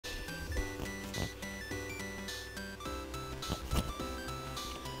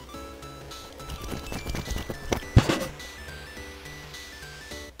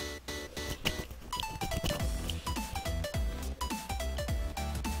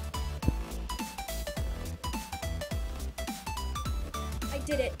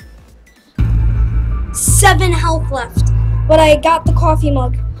did it. 7 health left, but I got the coffee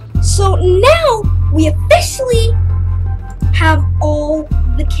mug. So now we officially have all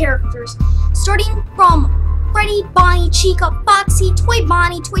the characters, starting from Freddy, Bonnie, Chica, Foxy, Toy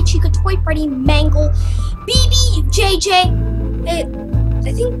Bonnie, Toy Chica, Toy Freddy, Mangle, BB, JJ. I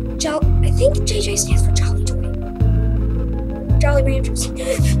think JJ stands for Jolly Toy. Jolly Ranchers.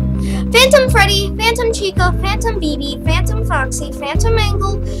 Phantom Freddy, Phantom Chica, Phantom BB, Phantom Foxy, Phantom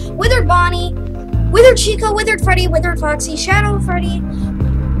Mangle, Withered Bonnie, Withered Chica, Withered Freddy, Withered Foxy, Shadow Freddy,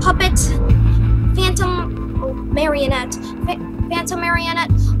 Puppet, Phantom Marionette, Phantom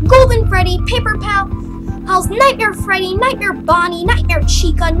Marionette, Golden Freddy, Paper Pals, Nightmare Freddy, Nightmare Bonnie, Nightmare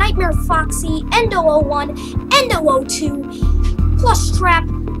Chica, Nightmare Foxy, Endo 01, Endo 02, Plush Trap,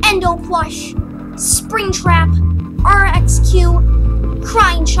 Endo Plush, Spring Trap, RXQ,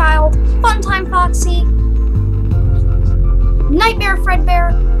 Crying Child, Funtime Foxy, Nightmare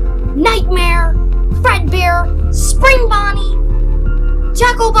Fredbear, Nightmare Fredbear, Spring Bonnie,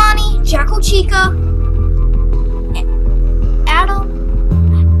 Jacko Bonnie, Jacko Chica, Adam,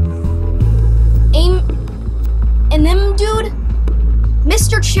 and them dude,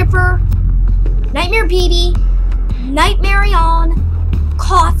 Mr. Chipper, Nightmare BB, Nightmare Yon,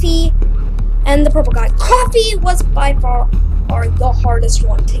 Coffee, and the purple guy. Coffee was by far the hardest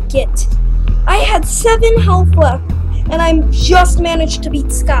one to get. I had 7 health left, and I just managed to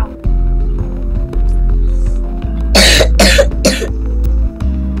beat Scout.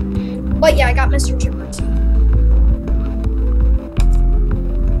 But yeah, I got Mr. Chipper too.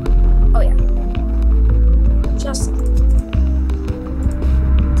 Oh yeah.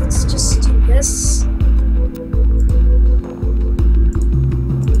 Let's just do this.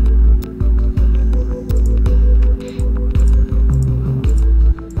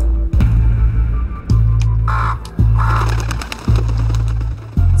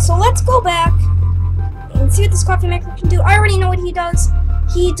 So let's go back and see what this coffee maker can do. I already know what he does.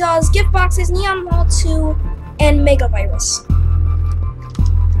 He does gift boxes, Neon Wall 2, and Mega Virus.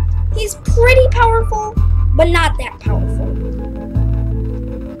 He's pretty powerful, but not that powerful.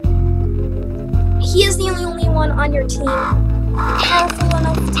 He is the only one on your team powerful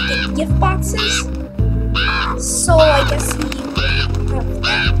enough to get gift boxes. So I guess he have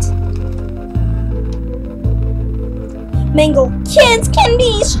that. Mangle, kids can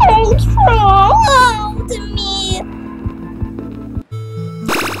be so strong to me.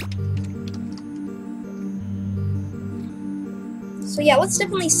 So yeah, let's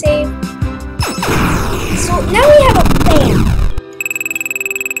definitely save. So now we have a fan.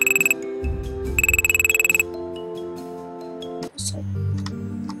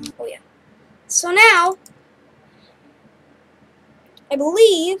 Oh yeah. So now, I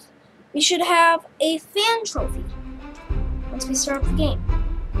believe we should have a fan trophy once we start the game.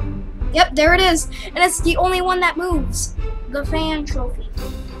 Yep, there it is. And it's the only one that moves. The fan trophy.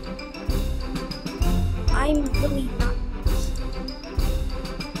 I'm really not.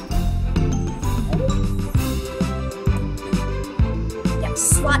 Yeah,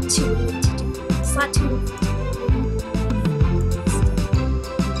 slot 2 we need to do. Slot 2.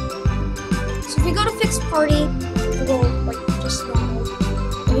 So if we go to fixed party, we'll go like just normal.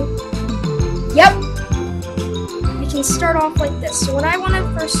 Yep. We can start off like this. So what I want to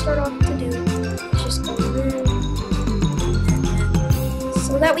first start off to do is just go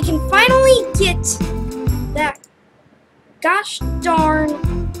so that we can finally get that gosh darn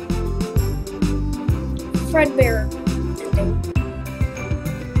Fredbear ending.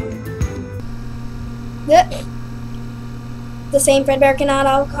 The same Fredbear cannot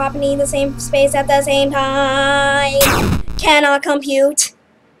accompany the same space at the same time. Cannot compute.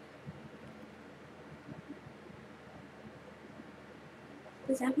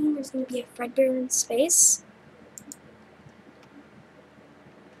 Does that mean there's going to be a Fredbear in space?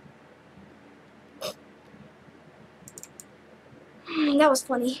 That was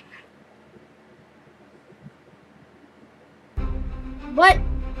funny. But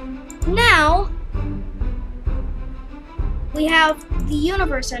now we have the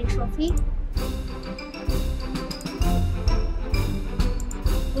Universe End trophy.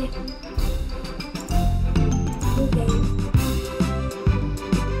 Okay.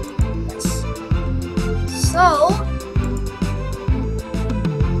 Yes. So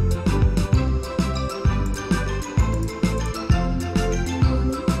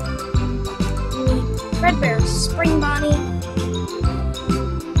Fredbear, Spring Bonnie,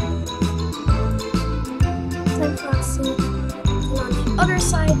 Foxy, and on the other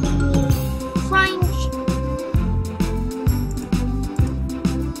side we need Crying.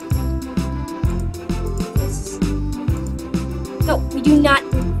 No, we We do not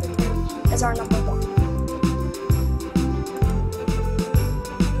need Fredbear as our number one.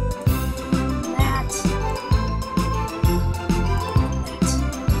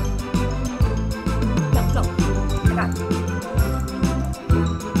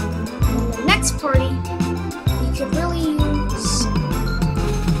 Party, you could really use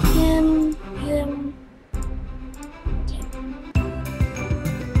him.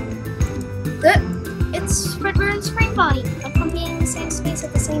 Good. It's Fredbear and Spring Bonnie accompanying the same space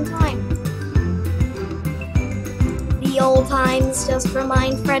at the same time. The old times just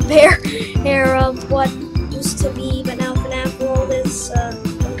remind Fredbear of what used to be, but now Fnaf world is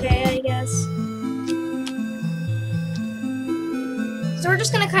okay, I guess. So we're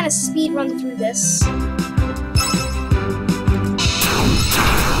just gonna kind of speed run through this.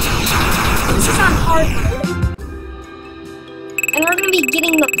 This is on hard mode. And we're gonna be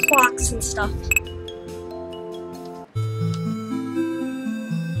getting the clocks and stuff.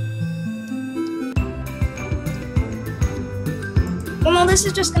 Well, no, this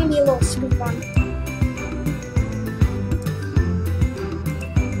is just gonna be a little speed run.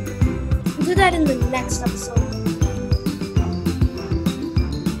 We'll do that in the next episode.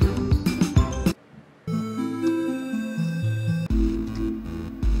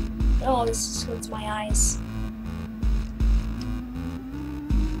 Oh, this hurts my eyes.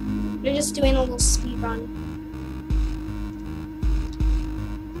 We're just doing a little speed run.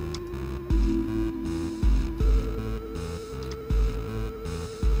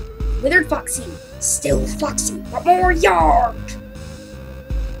 Withered Foxy, still Foxy, but more yard!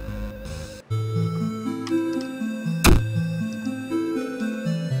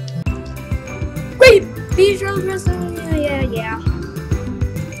 Great! Visual wrestling, yeah.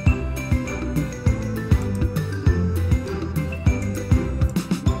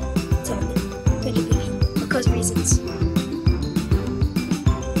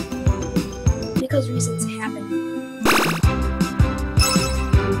 Because reasons happen.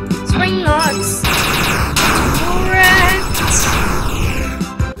 Spring nuts. Correct.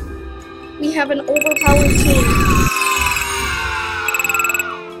 We have an overpowered team.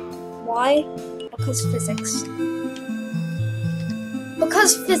 Why? Because physics.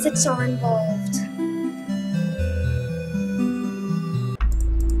 Because physics are involved.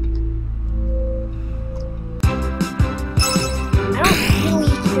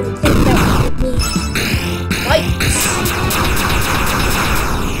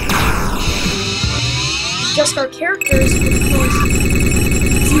 Just our characters, because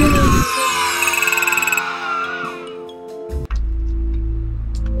we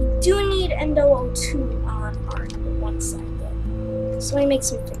do need Endo 02 on our one side though. So let me make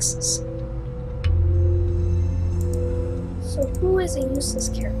some fixes. So who is a useless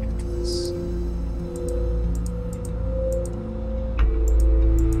character to us?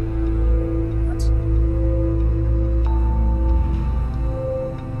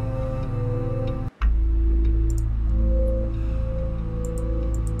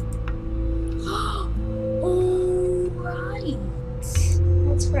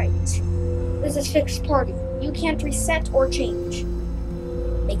 This is fixed party. You can't reset or change.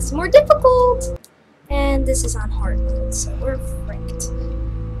 Makes it more difficult. And this is on hard mode, so we're fricked.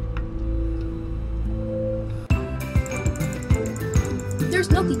 There's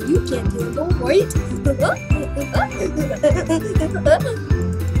nothing you can't do, though, right?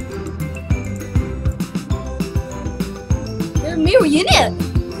 You're a marionette.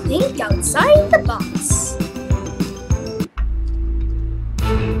 Think outside the box.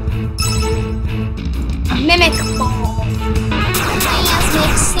 Mimic ball. Yes,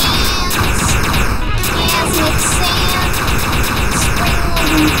 makes sense. Yes, makes sense.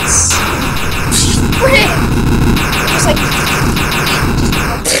 Spring. Just like.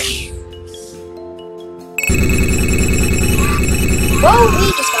 Whoa, we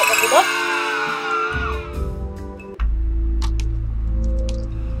just got leveled up.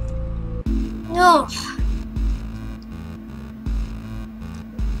 No.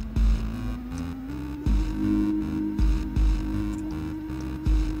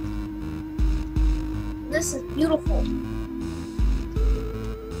 This is beautiful.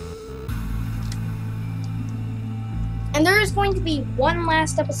 And there is going to be one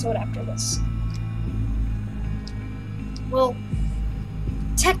last episode after this. Well,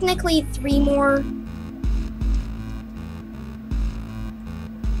 technically 3 more.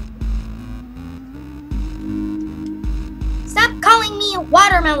 Stop calling me a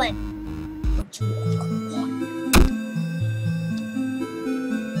watermelon! But you are one.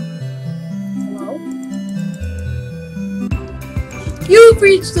 Hello? You've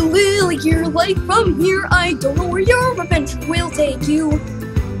reached the lily gear lake. From here, I don't know where your adventure will take you.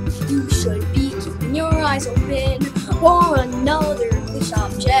 You should be keeping your eyes open for another glitched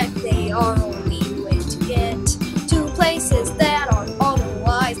object. They are only way to get to places that are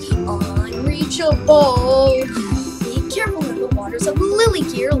otherwise unreachable. Be careful in the waters of Lily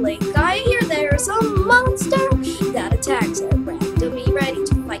Gear Lake. I hear there's a monster that attacks at random. Be ready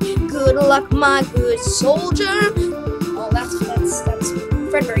to fight. Good luck, my good soldier. Oh, that's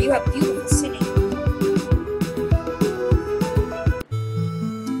Fredbear. You have beautiful singing.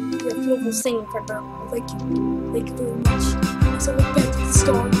 You have beautiful singing, Fredbear. Thank you very much. So we're back to the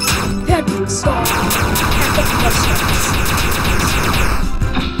star. Back to the star. Back to the stars.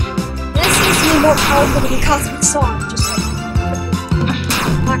 This seems to be more powerful than the cosmic song. Just like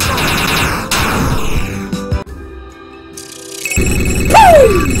Black Hole.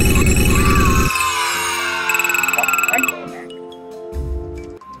 Boom!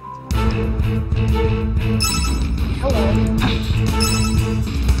 Hello.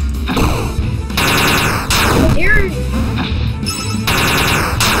 Here.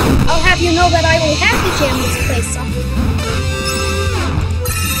 I'll have you know that I will have to jam this place something.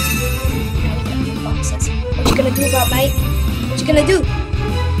 What you gonna do about mate? What you gonna do?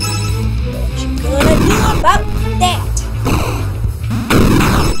 What you gonna do about that?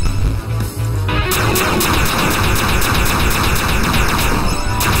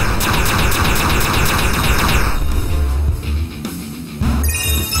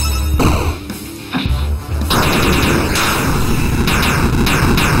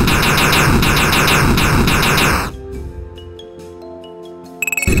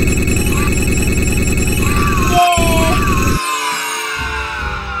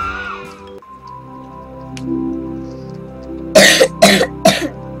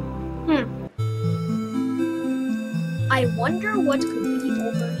 I wonder what could be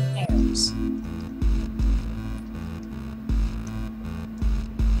over hairs.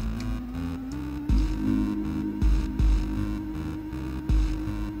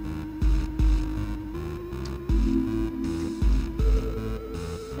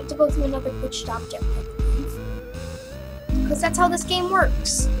 I have to go through another glitched object, I believe. Because that's how this game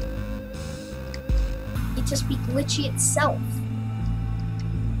works. It just be glitchy itself.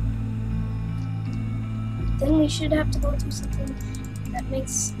 Then we should have to go do something that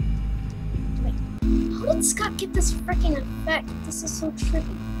makes... Wait, how did Scott get this freaking effect? This is so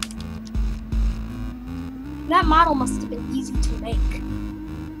trippy. That model must have been easy to make.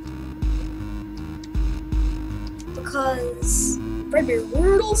 Because... Fredbear,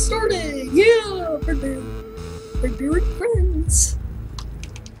 where it all started! Yeah! Fredbear! Fredbear and friends!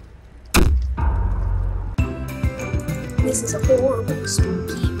 This is a horrible,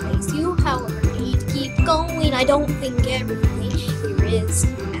 spooky place. You, however, need to keep going. I don't think everything here is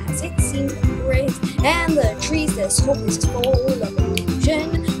as it seems great. And the trees, this whole place is full of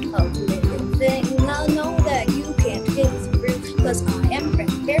illusion of living thing. I know that you can't get through, cause I am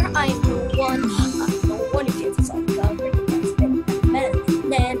Fredbear. I am no one. I'm no one who gets all covered.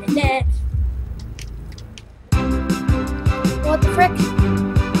 What the frick?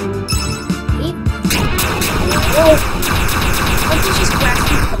 Oh! Aren't you just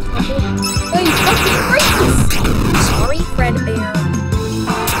grasping the puzzle? Hey, fucking braces! Sorry, Fredbear.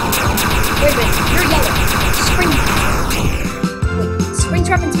 Wait a minute, you're yellow. Wait,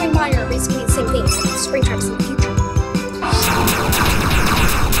 Springtrap and Spring Mine are basically the same thing, except Springtrap's in the future.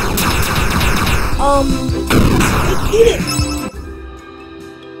 Eat it!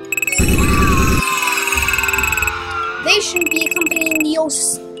 They shouldn't be accompanying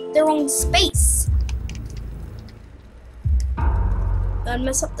their own space. And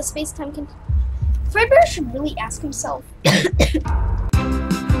mess up the space-time Fredbear should really ask himself why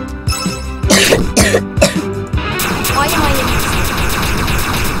am I in this?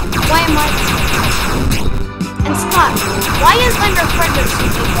 Why am I and Scott, why is under Fredbear so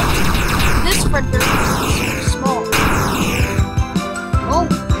big? This Fredbear is so small. Oh,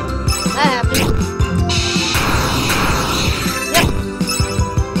 that happened. Yep.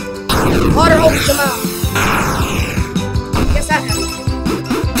 Water opens them out. I guess that happened.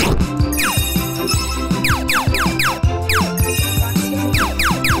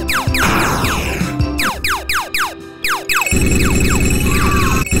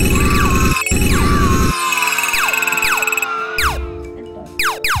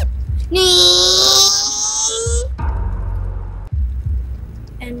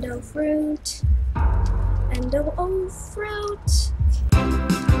 Endo fruit. Endo fruit.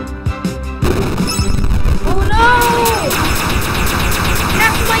 Oh no!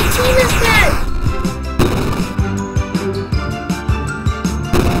 Half my team is dead!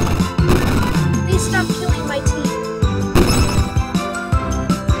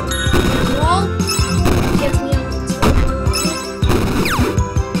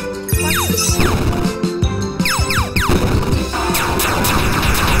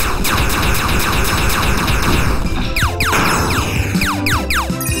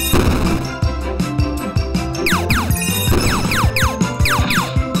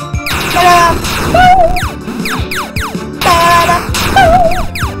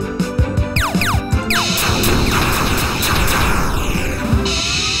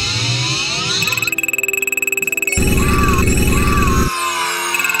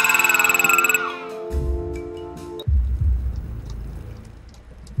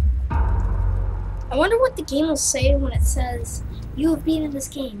 I wonder what the game will say when it says, you have beaten this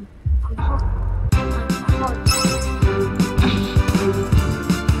game on hard.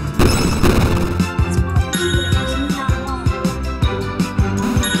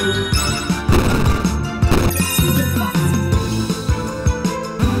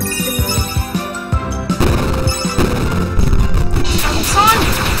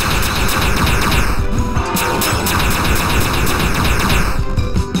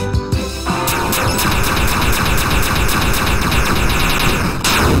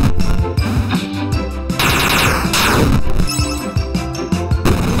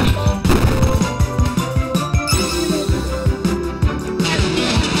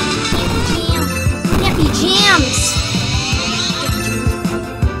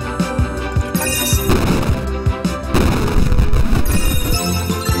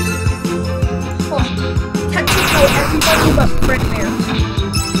 Everybody but Fred Bear.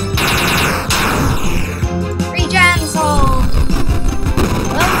 Regen song.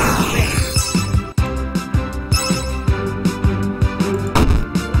 Well,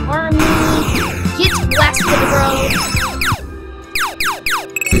 Army, get blasted, bro.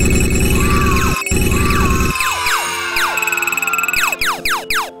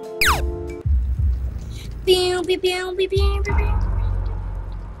 Pew pew pew pew pew pew.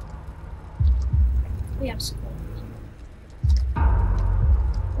 We have school.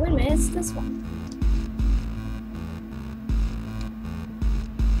 Wait a minute, it's this one.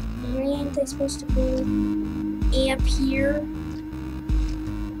 Aren't they supposed to go up here?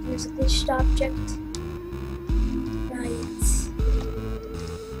 There's a glitched object. Right.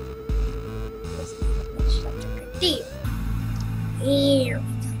 There's another glitched object right there. Here we go.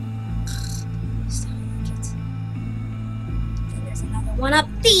 Then there's another one up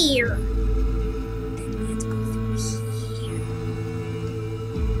there.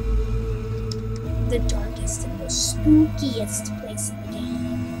 The darkest and most spookiest place in the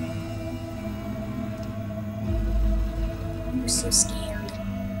game. Ooh, so scary.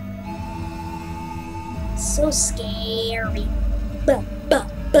 So scary. Buh, buh,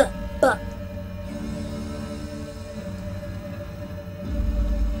 buh, buh.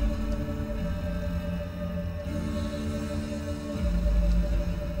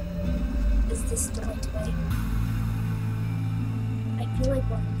 Is this the right way? I feel like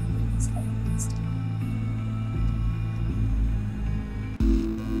one of these ends.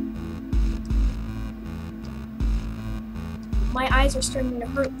 My eyes are starting to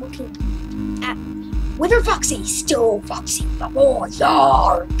hurt looking at Wither Foxy, still Foxy, the more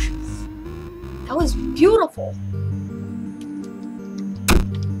dark. That was beautiful.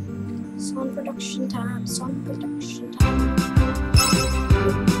 Song production time, song production time.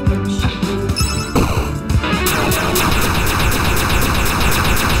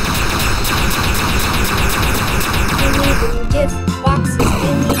 Gift boxes,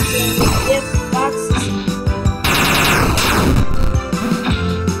 gift boxes.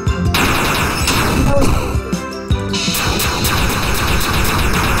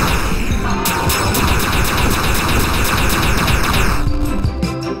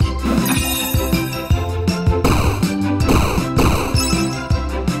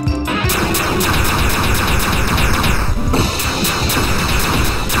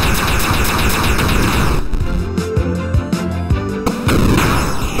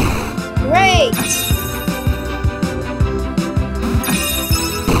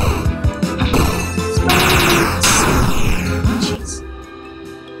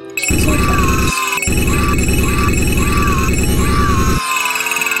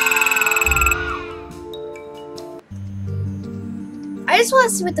 I just want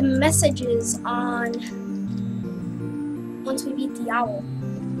to see what the message is on once we beat the owl.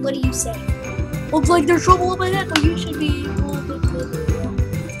 What do you say? Looks like there's trouble up ahead, but you should be a little bit further.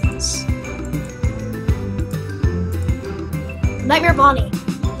 Nightmare Bonnie.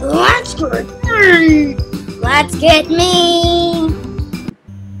 Let's get me. Let's get me.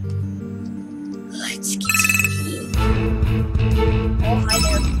 Let's get me. Oh, hi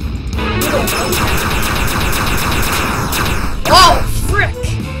there. Oh, frick! I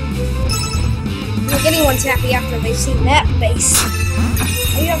don't think anyone's happy after they've seen that face.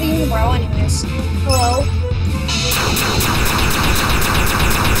 I have a unibrow anyways. Hello?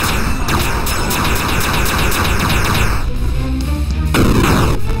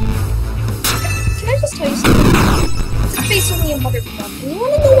 Can I just tell you something? That's face only a mother could and you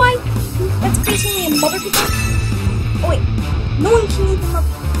wanna know why that's face only a mother could? Oh wait, no one can even look.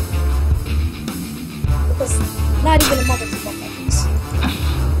 Because not even a mother could look like this.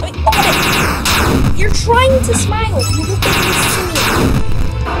 Wait, look at it! You're trying to smile. You look like you're singing.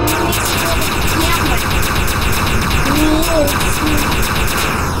 It makes you look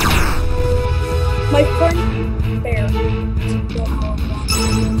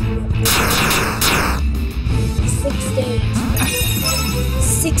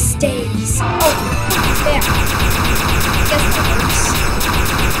days. Oh, there. Guess that works.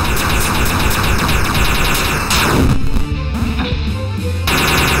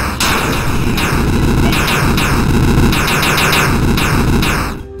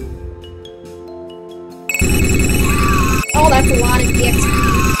 Oh, that's a lot of EXP.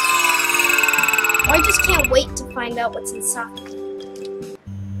 I just can't wait to find out what's inside.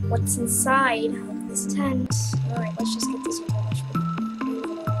 What's inside of this tent? Alright, let's just get this over with.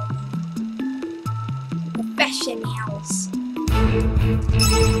 Professionals. Oh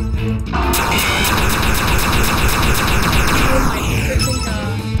my freaking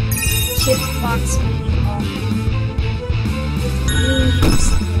chip box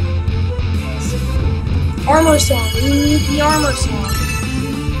armor song. We need the armor song.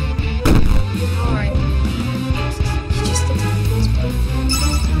 Alright. Just a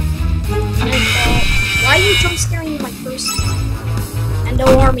why are you jump scaring my first Endo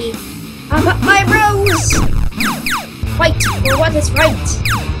army? I've got my rose! Fight for what is right!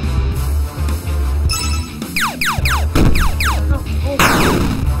 Oh.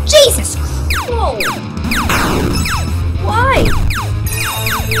 Jesus! Oh. Why?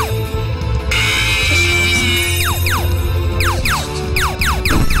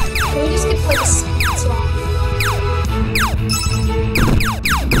 Can we just get like a song?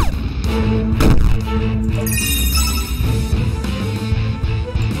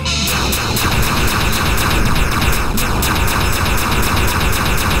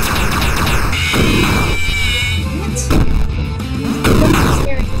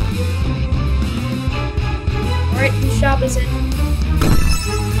 Alright, whose job is it?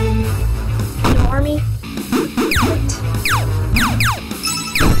 No army? Right.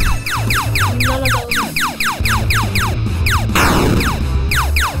 None of those.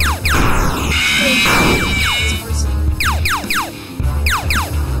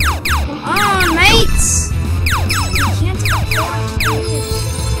 Come on, mates! You can't afford to lose.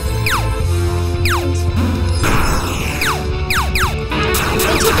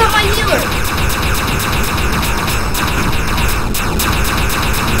 They took out my healer!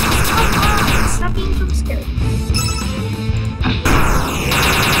 Stop being so scared.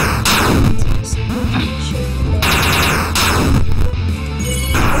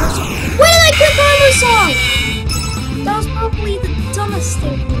 Why did I click armor song? That was probably the dumbest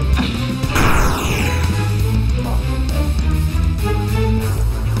thing.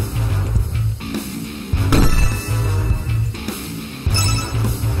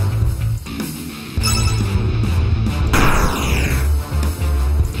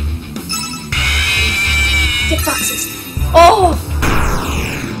 Get boxes. Oh!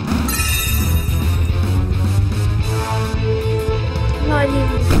 Not even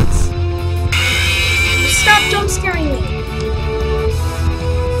this. Stop jump scaring me.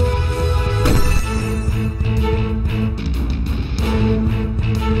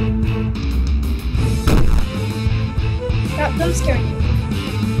 Stop jump scaring me.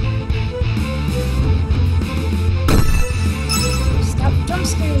 Stop jump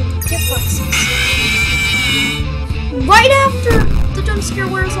scaring me. Get boxes. Right after the jump scare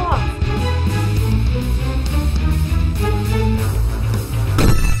wears off.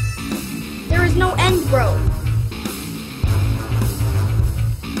 There is no end, bro.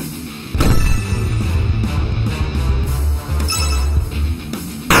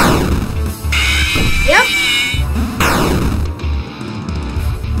 Yep.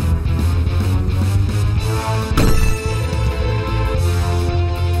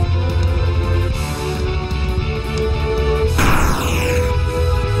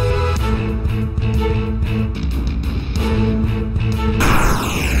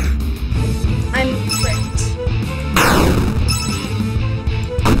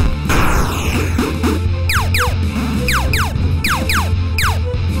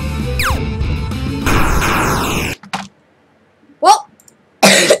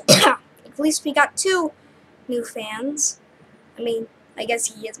 At least we got 2 new fans. I mean, I guess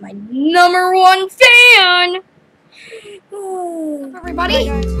he is my #1 fan! What's up, everybody?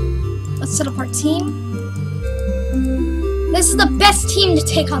 Hi, let's set up our team. This is the best team to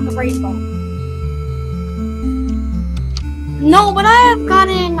take on the rainbow. No, but I have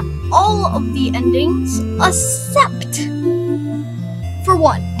gotten all of the endings except for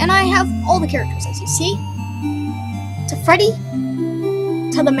 1. And I have all the characters, as you see. To Freddy.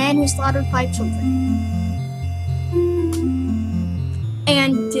 To the man who slaughtered 5 children.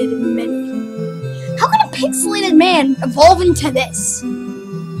 And did many. How can a pixelated man evolve into this?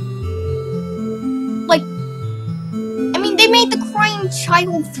 Like, I mean, they made the crying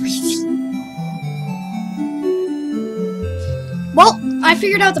child 3D. Well, I I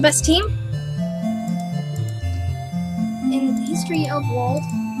figured out the best team in the history of world.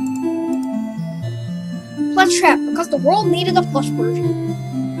 Plush Trap, because the world needed a plush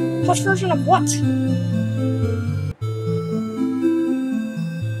version. Plush version of what?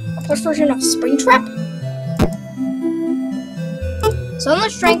 A plush version of Springtrap? So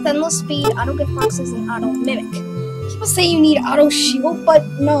endless strength, endless speed, auto get foxes, and auto mimic. People say you need auto shield, but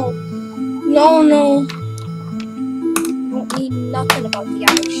no. No. You don't need nothing about the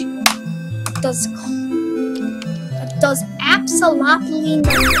auto shield. It does absolutely nothing.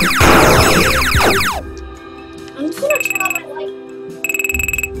 I'm just gonna turn on my light.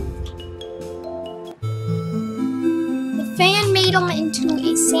 The fan made him into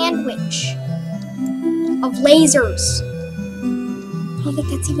a sandwich of lasers. I don't think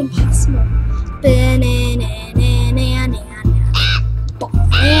that's even possible. Banana.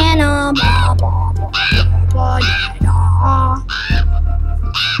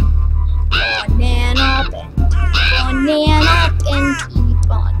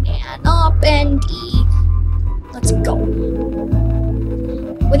 Let's go.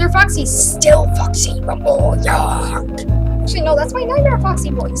 Wither Foxy's still Foxy Rumble. Yeah. Actually, no, that's my Nightmare Foxy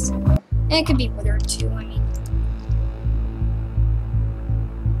voice. And it could be Wither too, I mean.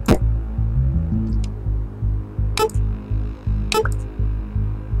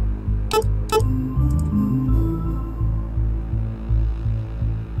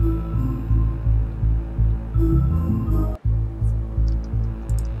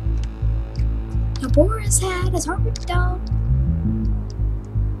 Boris had his heart ripped out.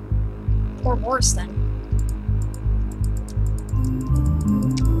 Or worse then.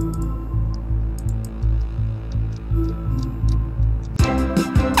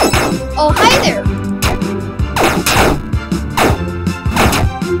 Oh, hi there!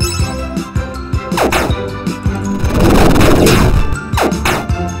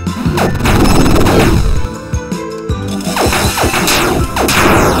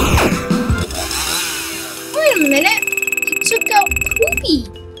 Wait a minute, you took out Poopy.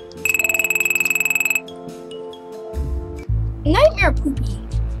 Nightmare Poopy.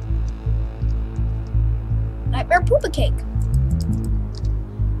 Nightmare Poopa Cake.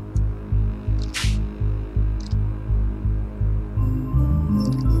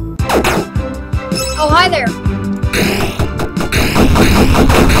 Oh, hi there.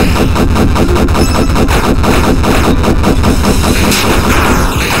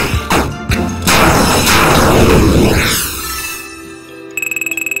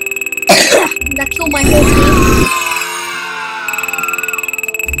 That killed my whole team.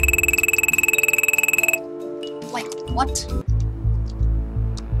 Like, what?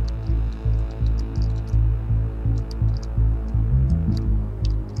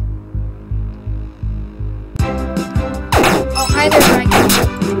 Oh, hi there, Dragon.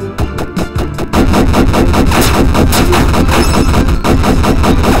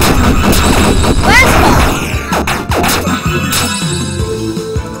 Last ball!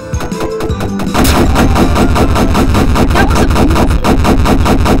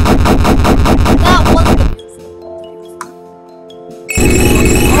 That was a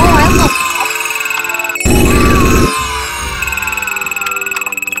Oh, I love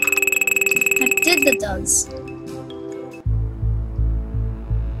that did the does.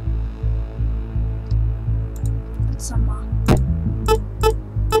 Some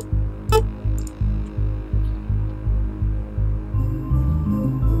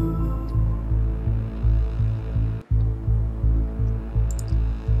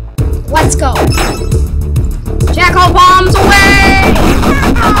Let's go. Jackal bombs away!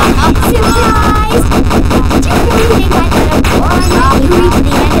 Surprise! Did you really think I thought a moron would reach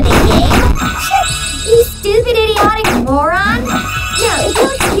the end of the game? You stupid idiotic moron! Now, if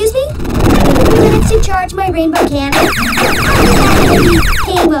you'll excuse me, I need a few minutes to charge my rainbow cannon.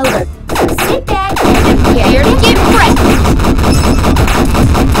 Game over. So sit back and Prepare to get wrecked!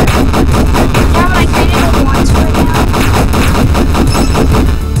 Damn it, I kind of don't want to right now.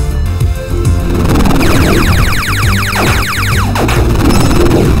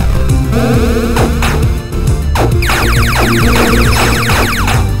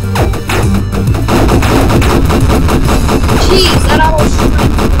 Jeez, that almost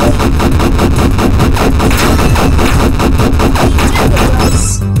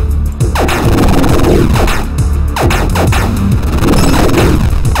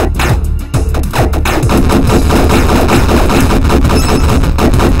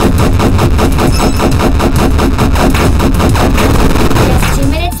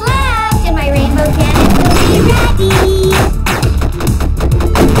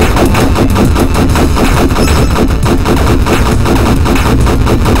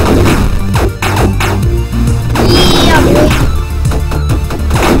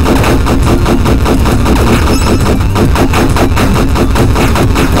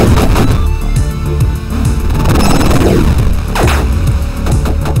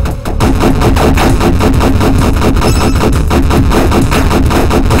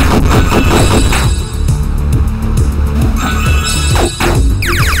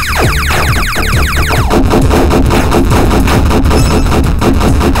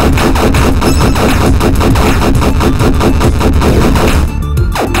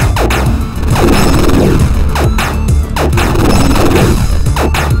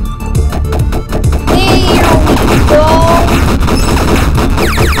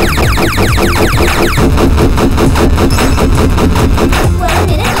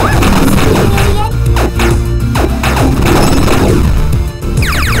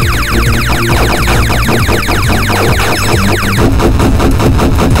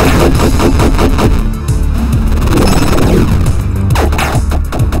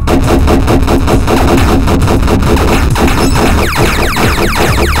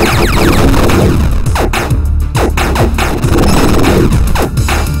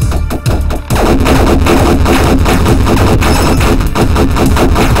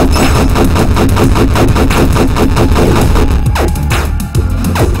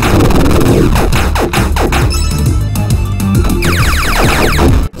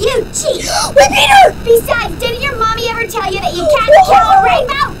tell you that you can't kill a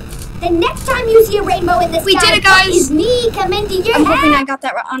rainbow? The next time you see a rainbow in the sky, We did it, guys. Is me coming to your I'm hoping I got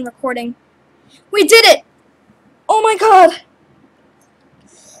that on recording. We did it! Oh my god!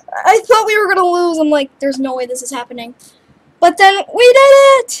 I thought we were gonna lose. I'm like, there's no way this is happening. But then we did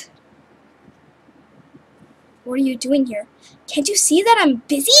it! What are you doing here? Can't you see that I'm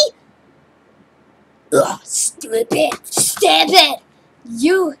busy? Ugh, stupid! Stupid!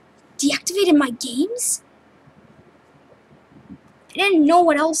 You deactivated my games? I didn't know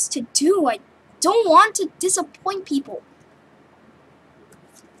what else to do. I don't want to disappoint people.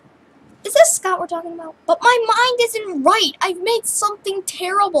 Is this Scott we're talking about? But my mind isn't right. I've made something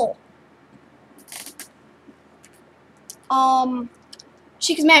terrible.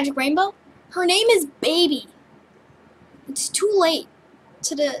 Chica's Magic Rainbow? Her name is Baby. It's too late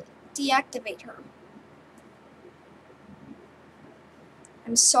to deactivate her.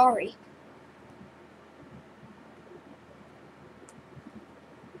 I'm sorry.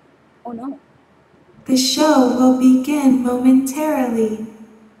 Oh no. The show will begin momentarily.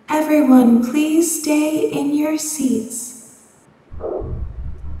 Everyone, please stay in your seats.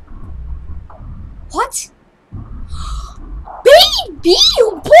 What? Baby,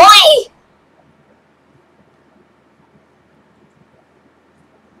 you boy!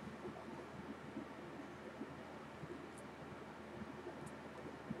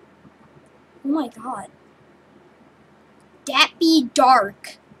 Oh my god. That be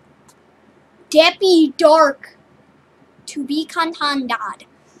dark. That be dark. To be contended.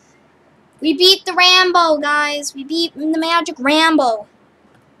 We beat the Rambo, guys. We beat the Magic Rambo.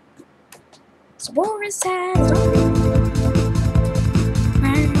 So war is sad.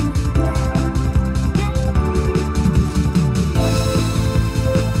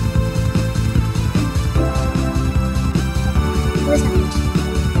 Where's that?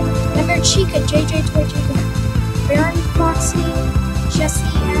 Never Chica, JJ Toy JJ. Baron, Foxy, Jesse,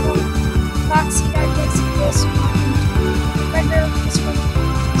 Adam, Foxy, Dexy, Chris, Redder, Whisper,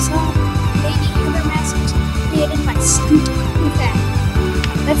 Song, Lady, Heather Masters, created by Scoot Fnaf.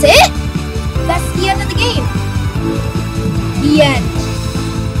 That's it? That's the end of the game. The end.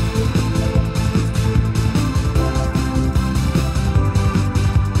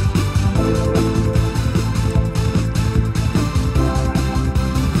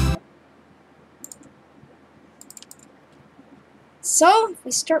 So, if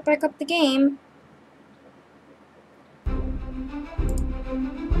we start back up the game,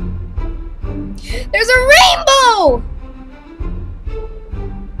 there's a rainbow!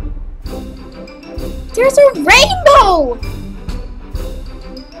 There's a rainbow!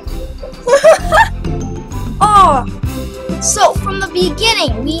 Oh, so from the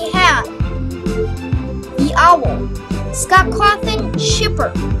beginning we had the owl, Scott Coffin,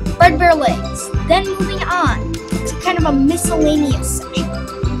 Shipper, Red Bear Legs. Then moving on to kind of a miscellaneous section.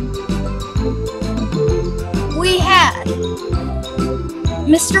 We had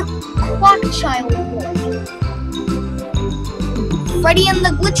Mr. Quackchild Boy, Freddy and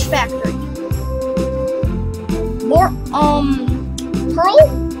the Glitch Factory, more Pearl?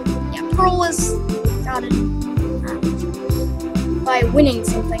 Yeah, Pearl was got it by winning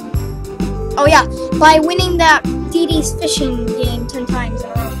something. Oh yeah, by winning that Dee Dee's fishing game 10 times in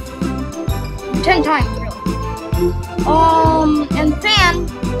a row. 10 times really. And Fan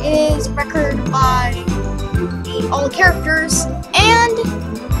is record by all the characters and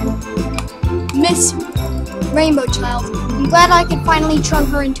Miss Rainbow Child. I'm glad I could finally turn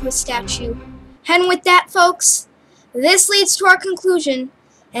her into a statue. And with that, folks, this leads to our conclusion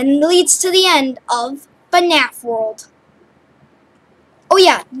and leads to the end of Fnaf World. Oh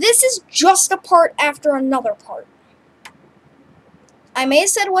yeah, this is just a part after another part. I may have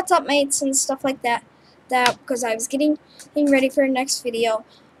said what's up, mates, and stuff like that because I was getting ready for the next video.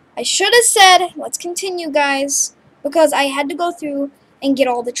 I should have said, let's continue, guys, because I had to go through and get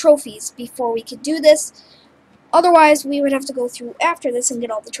all the trophies before we could do this. Otherwise, we would have to go through after this and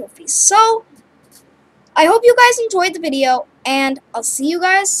get all the trophies. So, I hope you guys enjoyed the video, and I'll see you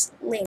guys later.